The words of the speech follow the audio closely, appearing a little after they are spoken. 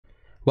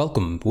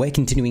Welcome, we're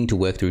continuing to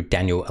work through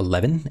Daniel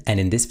 11, and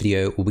in this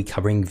video we'll be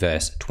covering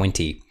verse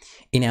 20.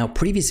 In our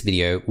previous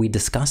video, we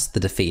discussed the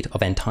defeat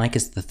of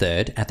Antiochus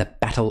III at the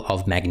Battle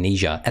of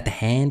Magnesia at the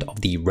hand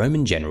of the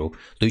Roman general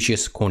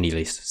Lucius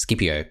Cornelius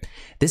Scipio.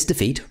 This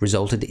defeat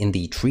resulted in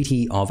the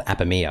Treaty of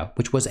Apamea,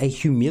 which was a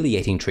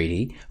humiliating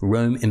treaty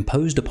Rome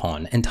imposed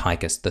upon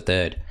Antiochus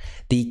III.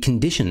 The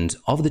conditions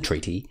of the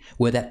treaty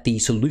were that the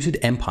Seleucid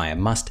Empire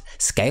must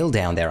scale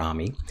down their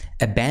army,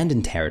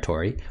 abandon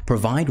territory,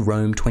 provide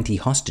Rome 20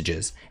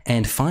 hostages,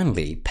 and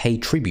finally pay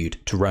tribute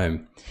to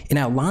Rome. In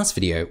our last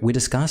video, we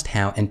discussed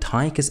how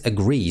Antiochus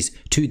agrees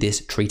to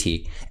this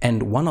treaty,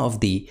 and one of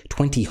the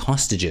 20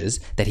 hostages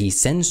that he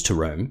sends to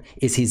Rome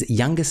is his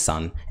youngest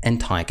son,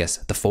 Antiochus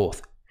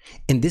IV.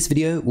 In this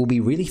video, we'll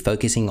be really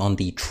focusing on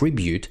the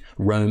tribute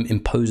Rome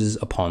imposes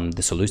upon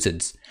the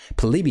Seleucids.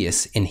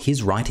 Polybius, in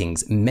his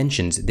writings,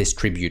 mentions this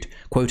tribute,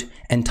 quote,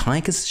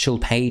 "Antiochus shall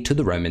pay to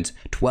the Romans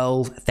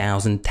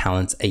 12,000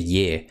 talents a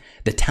year,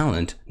 the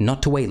talent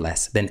not to weigh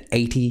less than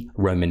 80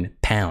 Roman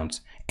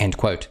pounds," end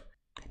quote.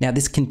 Now,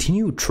 this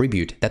continued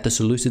tribute that the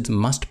Seleucids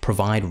must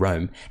provide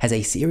Rome has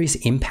a serious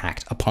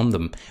impact upon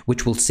them,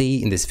 which we'll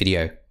see in this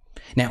video.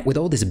 Now, with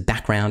all this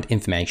background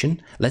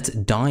information, let's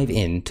dive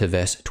into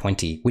verse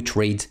 20, which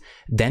reads,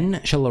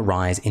 "Then shall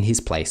arise in his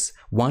place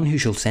one who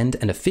shall send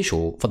an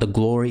official for the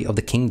glory of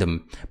the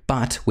kingdom,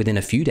 but within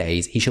a few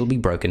days he shall be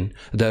broken,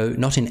 though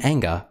not in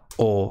anger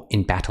or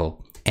in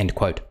battle," end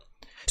quote.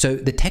 So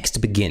the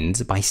text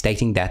begins by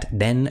stating that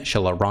 "then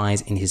shall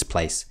arise in his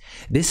place."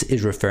 This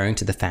is referring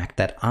to the fact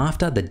that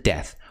after the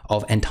death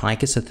of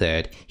Antiochus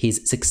III, he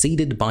is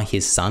succeeded by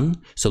his son,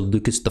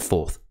 Seleucus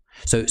IV.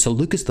 So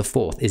Seleucus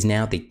IV is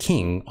now the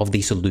king of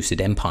the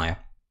Seleucid Empire.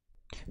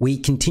 We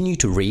continue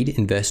to read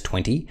in verse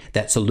 20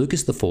 that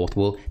Seleucus IV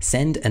will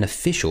send an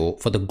official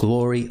for the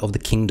glory of the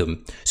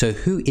kingdom. So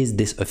who is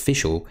this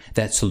official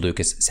that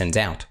Seleucus sends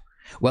out?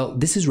 Well,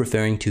 this is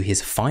referring to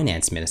his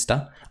finance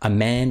minister, a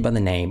man by the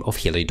name of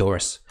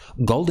Heliodorus.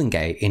 Golden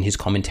Gate in his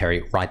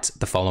commentary writes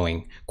the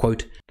following,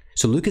 quote,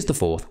 "Seleucus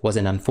IV was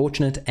an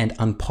unfortunate and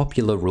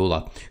unpopular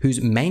ruler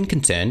whose main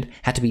concern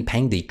had to be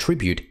paying the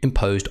tribute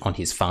imposed on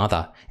his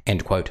father,"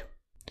 end quote.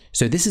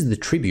 So this is the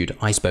tribute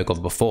I spoke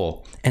of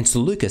before, and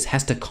Seleucus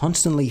has to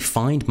constantly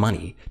find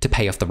money to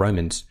pay off the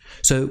Romans.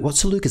 So what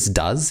Seleucus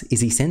does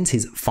is he sends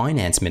his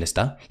finance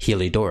minister,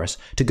 Heliodorus,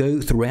 to go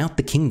throughout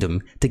the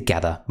kingdom to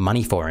gather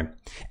money for him.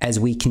 As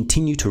we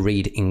continue to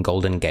read in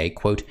Golden Gate,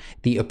 quote,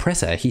 "The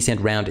oppressor he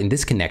sent round in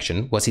this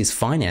connection was his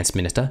finance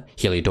minister,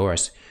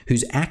 Heliodorus,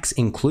 whose acts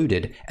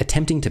included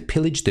attempting to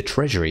pillage the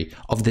treasury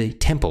of the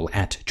temple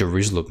at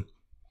Jerusalem,"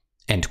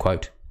 end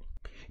quote.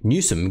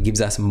 Newsom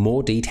gives us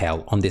more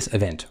detail on this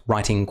event,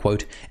 writing,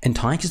 quote,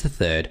 "Antiochus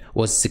III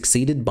was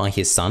succeeded by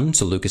his son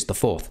Seleucus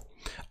IV.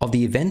 Of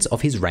the events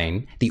of his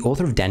reign, the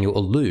author of Daniel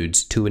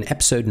alludes to an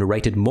episode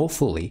narrated more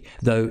fully,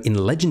 though in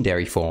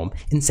legendary form,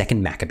 in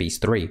 2 Maccabees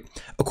 3.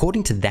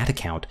 According to that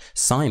account,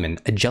 Simon,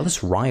 a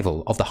jealous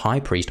rival of the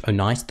high priest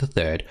Onias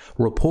III,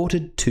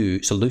 reported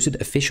to Seleucid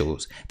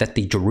officials that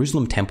the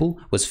Jerusalem temple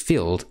was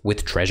filled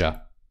with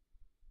treasure.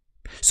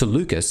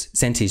 Seleucus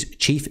sent his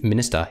chief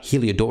minister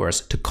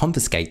Heliodorus to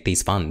confiscate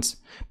these funds,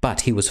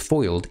 but he was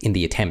foiled in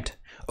the attempt.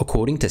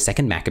 According to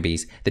 2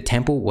 Maccabees, the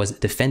temple was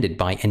defended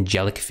by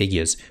angelic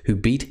figures who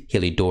beat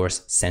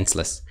Heliodorus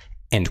senseless,"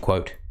 end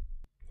quote.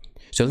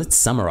 So let's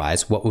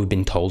summarize what we've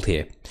been told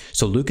here.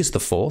 Seleucus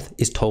IV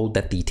is told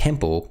that the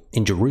temple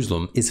in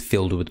Jerusalem is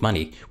filled with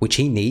money, which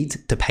he needs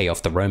to pay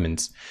off the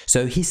Romans.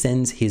 So he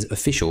sends his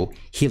official,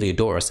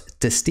 Heliodorus,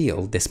 to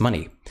steal this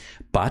money.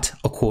 But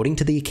according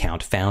to the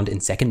account found in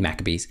 2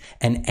 Maccabees,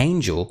 an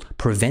angel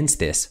prevents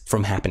this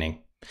from happening.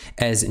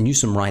 As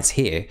Newsom writes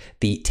here,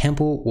 the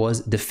temple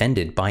was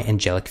defended by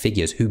angelic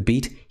figures who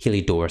beat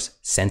Heliodorus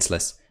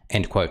senseless,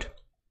 end quote.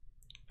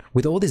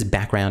 With all this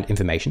background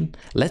information,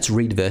 let's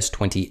read verse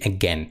 20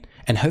 again,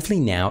 and hopefully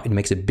now it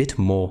makes a bit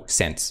more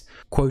sense.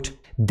 Quote,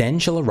 "Then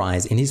shall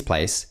arise in his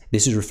place,"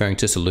 this is referring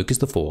to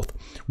Seleucus IV,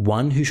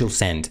 "one who shall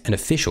send an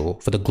official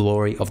for the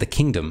glory of the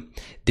kingdom,"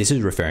 this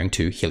is referring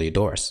to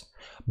Heliodorus.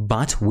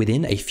 "But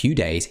within a few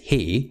days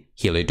he,"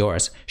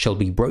 Heliodorus, "shall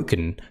be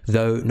broken,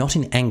 though not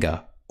in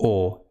anger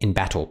or in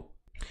battle."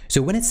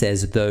 So when it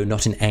says, "though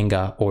not in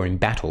anger or in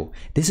battle,"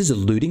 this is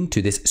alluding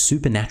to this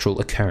supernatural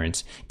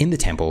occurrence in the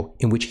temple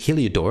in which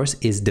Heliodorus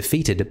is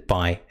defeated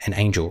by an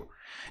angel.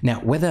 Now,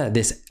 whether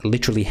this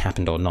literally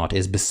happened or not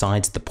is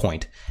besides the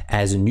point,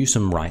 as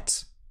Newsom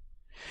writes.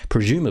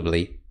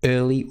 Presumably,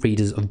 early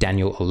readers of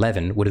Daniel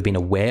 11 would have been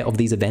aware of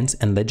these events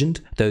and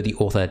legend, though the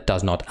author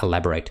does not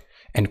elaborate,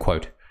 end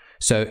quote.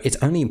 So it's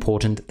only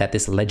important that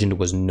this legend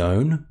was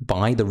known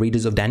by the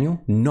readers of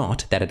Daniel,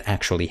 not that it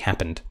actually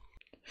happened.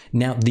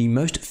 Now, the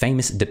most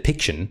famous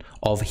depiction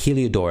of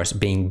Heliodorus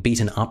being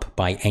beaten up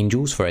by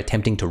angels for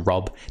attempting to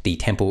rob the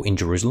temple in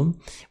Jerusalem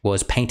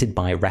was painted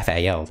by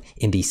Raphael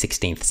in the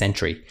 16th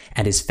century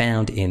and is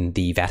found in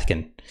the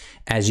Vatican.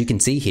 As you can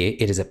see here,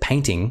 it is a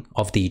painting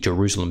of the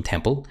Jerusalem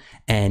temple,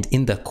 and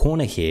in the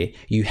corner here,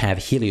 you have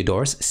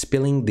Heliodorus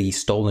spilling the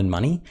stolen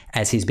money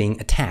as he's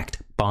being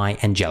attacked by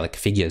angelic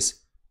figures.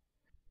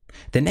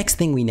 The next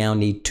thing we now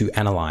need to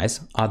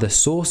analyze are the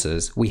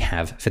sources we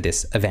have for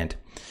this event.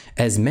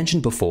 As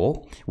mentioned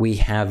before, we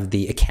have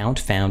the account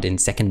found in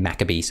 2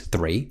 Maccabees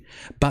 3,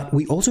 but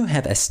we also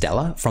have a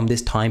stela from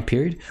this time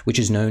period, which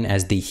is known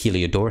as the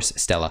Heliodorus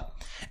stela.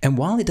 And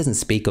while it doesn't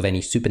speak of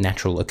any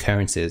supernatural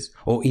occurrences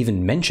or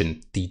even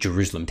mention the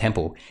Jerusalem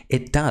temple,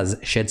 it does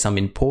shed some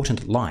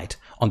important light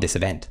on this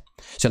event.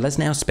 So let's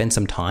now spend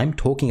some time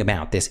talking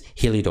about this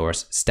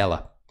Heliodorus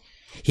stela.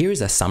 Here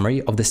is a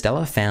summary of the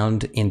stela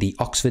found in the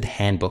Oxford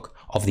Handbook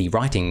of the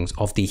Writings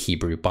of the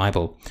Hebrew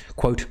Bible.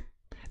 Quote,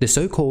 "The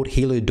so-called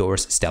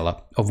Heliodorus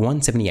stela of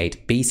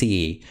 178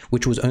 BCE,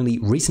 which was only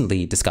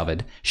recently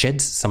discovered,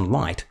 sheds some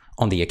light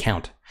on the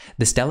account.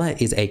 The stela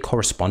is a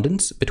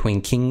correspondence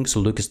between King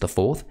Seleucus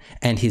IV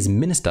and his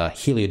minister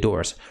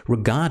Heliodorus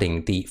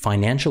regarding the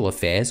financial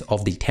affairs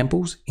of the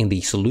temples in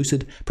the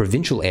Seleucid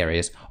provincial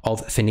areas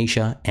of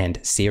Phoenicia and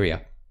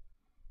Syria.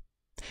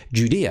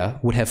 Judea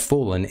would have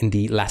fallen in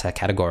the latter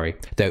category,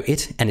 though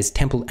it and its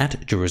temple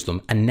at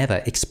Jerusalem are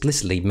never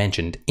explicitly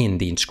mentioned in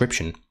the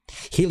inscription.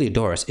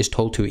 Heliodorus is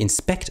told to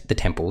inspect the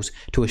temples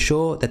to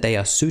assure that they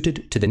are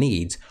suited to the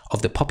needs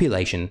of the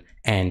population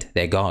and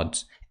their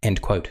gods."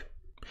 End quote.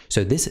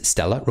 So this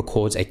stela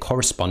records a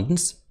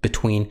correspondence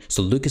between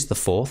Seleucus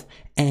IV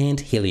and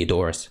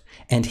Heliodorus,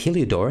 and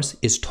Heliodorus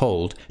is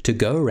told to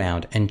go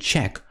around and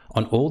check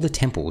on all the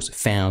temples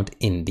found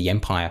in the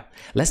empire.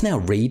 Let's now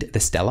read the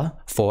stela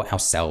for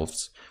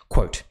ourselves.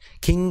 Quote,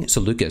 "King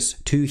Seleucus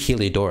to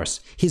Heliodorus,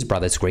 his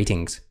brother's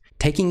greetings.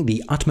 Taking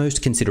the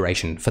utmost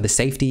consideration for the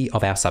safety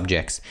of our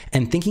subjects,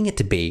 and thinking it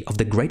to be of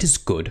the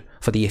greatest good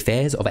for the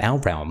affairs of our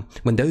realm,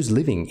 when those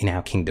living in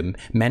our kingdom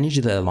manage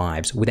their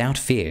lives without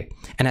fear,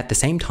 and at the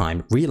same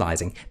time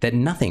realizing that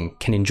nothing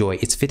can enjoy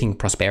its fitting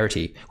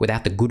prosperity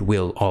without the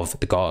goodwill of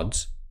the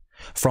gods.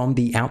 From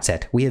the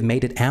outset, we have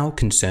made it our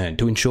concern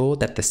to ensure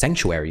that the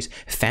sanctuaries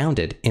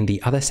founded in the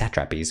other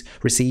satrapies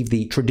receive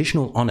the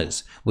traditional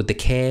honors with the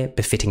care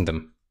befitting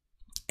them."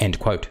 End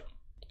quote.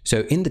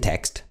 So in the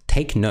text,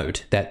 take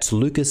note that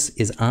Seleucus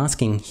is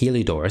asking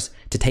Heliodorus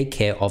to take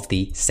care of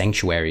the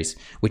sanctuaries,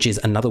 which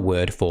is another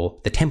word for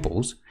the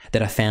temples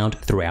that are found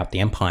throughout the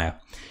empire.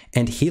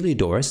 And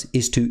Heliodorus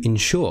is to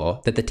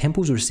ensure that the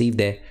temples receive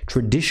their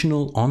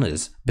traditional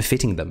honors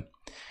befitting them.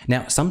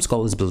 Now, some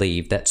scholars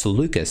believe that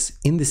Seleucus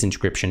in this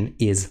inscription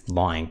is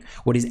lying.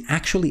 What he's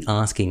actually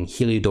asking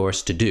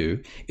Heliodorus to do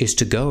is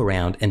to go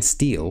around and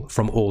steal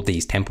from all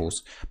these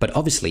temples. But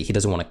obviously he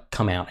doesn't want to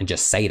come out and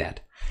just say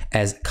that.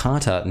 As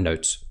Carter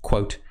notes,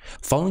 quote,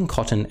 "Following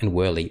Cotton and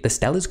Worley, the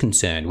stela's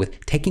concern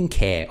with taking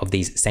care of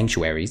these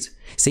sanctuaries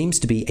seems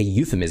to be a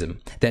euphemism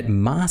that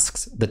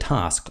masks the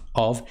task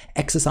of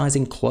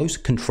exercising close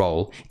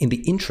control in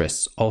the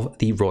interests of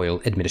the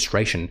royal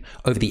administration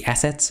over the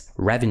assets,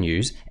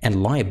 revenues,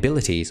 and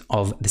liabilities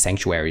of the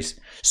sanctuaries.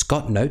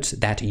 Scott notes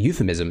that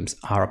euphemisms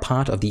are a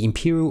part of the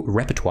imperial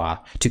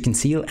repertoire to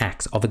conceal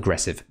acts of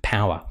aggressive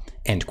power."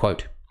 End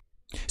quote.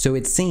 So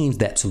it seems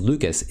that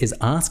Seleucus is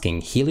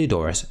asking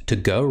Heliodorus to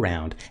go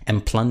around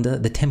and plunder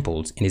the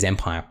temples in his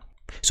empire.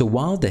 So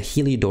while the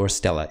Heliodorus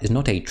stela is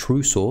not a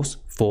true source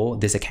for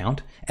this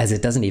account, as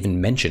it doesn't even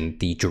mention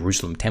the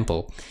Jerusalem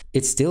temple,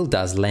 it still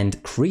does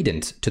lend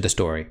credence to the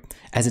story,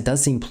 as it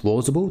does seem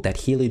plausible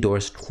that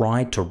Heliodorus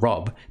tried to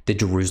rob the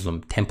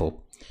Jerusalem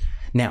temple.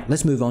 Now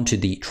let's move on to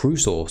the true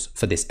source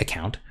for this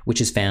account,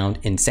 which is found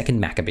in 2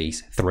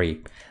 Maccabees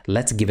 3.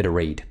 Let's give it a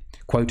read.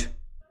 Quote,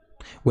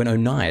 "When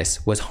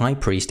Onias was high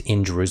priest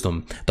in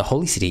Jerusalem, the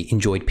holy city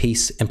enjoyed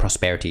peace and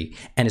prosperity,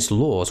 and its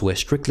laws were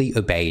strictly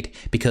obeyed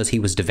because he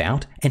was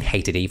devout and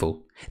hated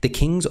evil. The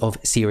kings of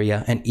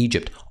Syria and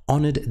Egypt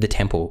honored the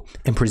temple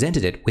and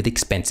presented it with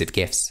expensive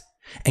gifts.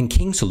 And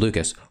King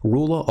Seleucus,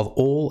 ruler of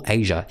all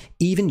Asia,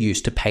 even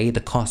used to pay the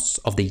costs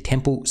of the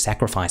temple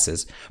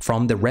sacrifices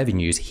from the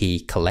revenues he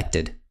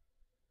collected.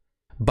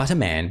 But a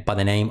man by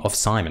the name of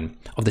Simon,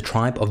 of the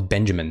tribe of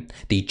Benjamin,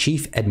 the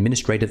chief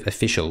administrative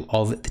official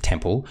of the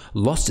temple,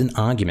 lost an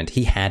argument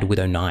he had with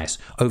Onias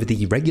over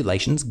the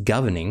regulations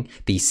governing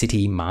the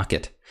city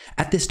market.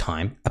 At this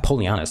time,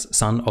 Apollonius,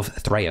 son of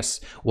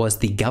Thraeus, was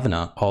the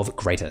governor of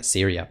Greater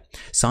Syria.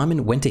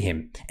 Simon went to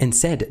him and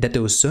said that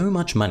there was so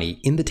much money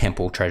in the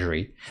temple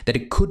treasury that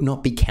it could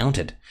not be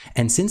counted,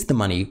 and since the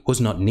money was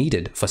not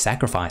needed for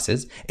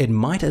sacrifices, it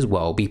might as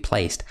well be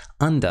placed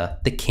under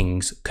the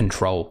king's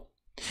control.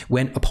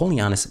 When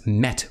Apollonius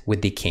met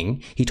with the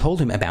king, he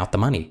told him about the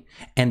money,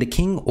 and the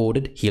king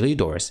ordered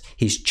Heliodorus,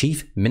 his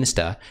chief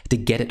minister, to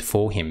get it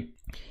for him.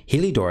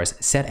 Heliodorus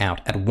set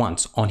out at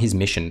once on his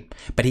mission,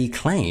 but he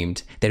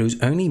claimed that he was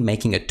only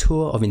making a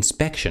tour of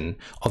inspection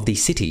of the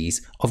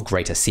cities of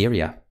Greater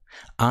Syria.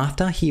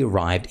 After he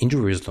arrived in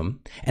Jerusalem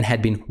and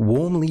had been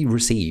warmly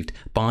received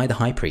by the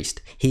high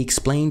priest, he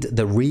explained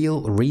the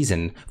real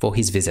reason for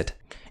his visit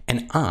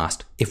and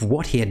asked if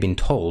what he had been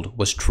told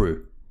was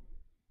true.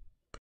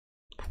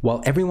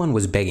 While everyone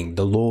was begging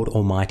the Lord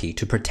Almighty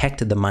to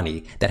protect the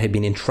money that had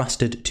been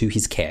entrusted to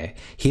his care,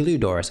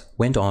 Heliodorus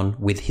went on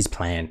with his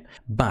plan.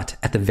 But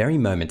at the very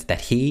moment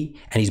that he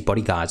and his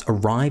bodyguards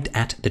arrived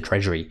at the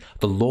treasury,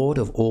 the Lord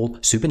of all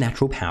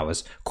supernatural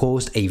powers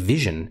caused a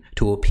vision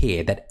to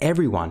appear that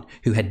everyone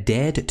who had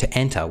dared to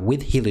enter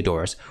with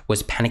Heliodorus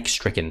was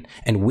panic-stricken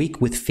and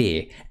weak with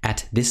fear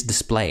at this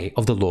display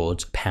of the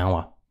Lord's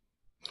power.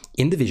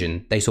 In the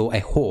vision, they saw a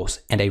horse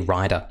and a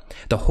rider.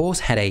 The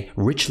horse had a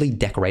richly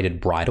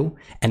decorated bridle,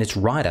 and its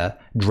rider,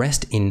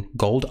 dressed in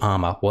gold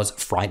armor, was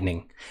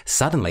frightening.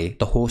 Suddenly,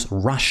 the horse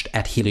rushed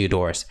at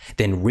Heliodorus,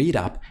 then reared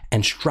up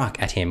and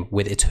struck at him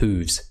with its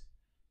hooves.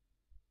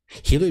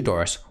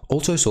 Heliodorus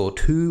also saw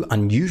two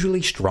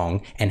unusually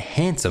strong and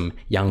handsome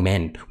young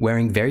men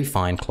wearing very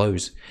fine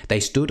clothes. They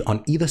stood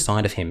on either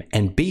side of him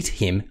and beat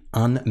him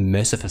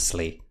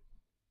unmercifully.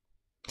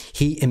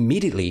 He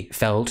immediately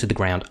fell to the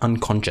ground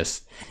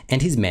unconscious,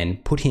 and his men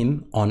put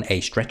him on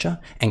a stretcher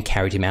and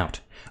carried him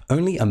out.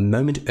 Only a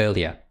moment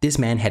earlier, this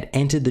man had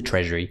entered the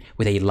treasury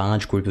with a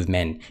large group of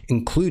men,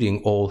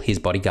 including all his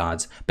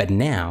bodyguards, but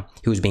now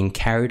he was being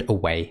carried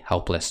away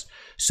helpless.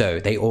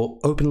 So they all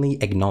openly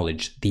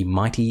acknowledged the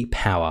mighty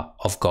power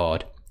of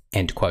God."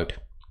 End quote.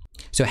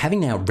 So having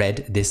now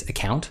read this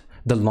account,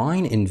 the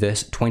line in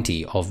verse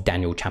 20 of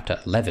Daniel chapter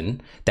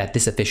 11, that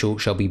this official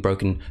shall be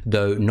broken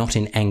though not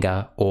in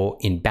anger or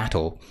in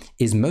battle,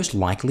 is most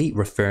likely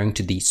referring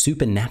to the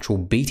supernatural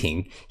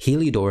beating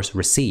Heliodorus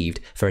received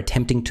for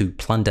attempting to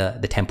plunder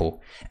the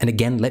temple. And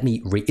again, let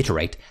me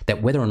reiterate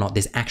that whether or not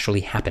this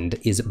actually happened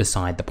is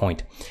beside the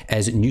point.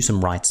 As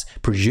Newsom writes,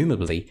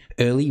 presumably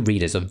early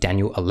readers of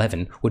Daniel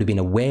 11 would have been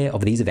aware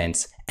of these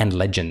events and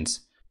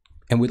legends.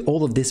 And with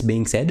all of this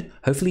being said,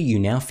 hopefully you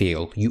now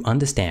feel you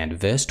understand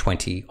verse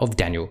 20 of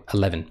Daniel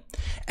 11.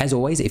 As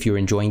always, if you're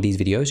enjoying these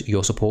videos,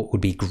 your support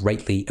would be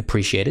greatly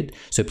appreciated.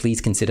 So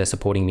please consider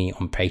supporting me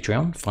on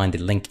Patreon. Find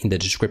the link in the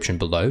description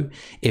below.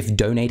 If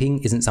donating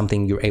isn't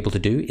something you're able to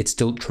do, it's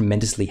still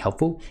tremendously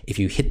helpful if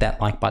you hit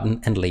that like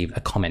button and leave a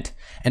comment.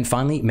 And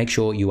finally, make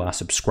sure you are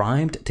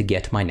subscribed to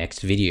get my next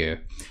video.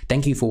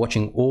 Thank you for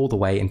watching all the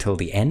way until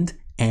the end.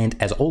 And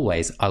as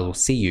always, I will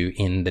see you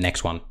in the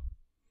next one.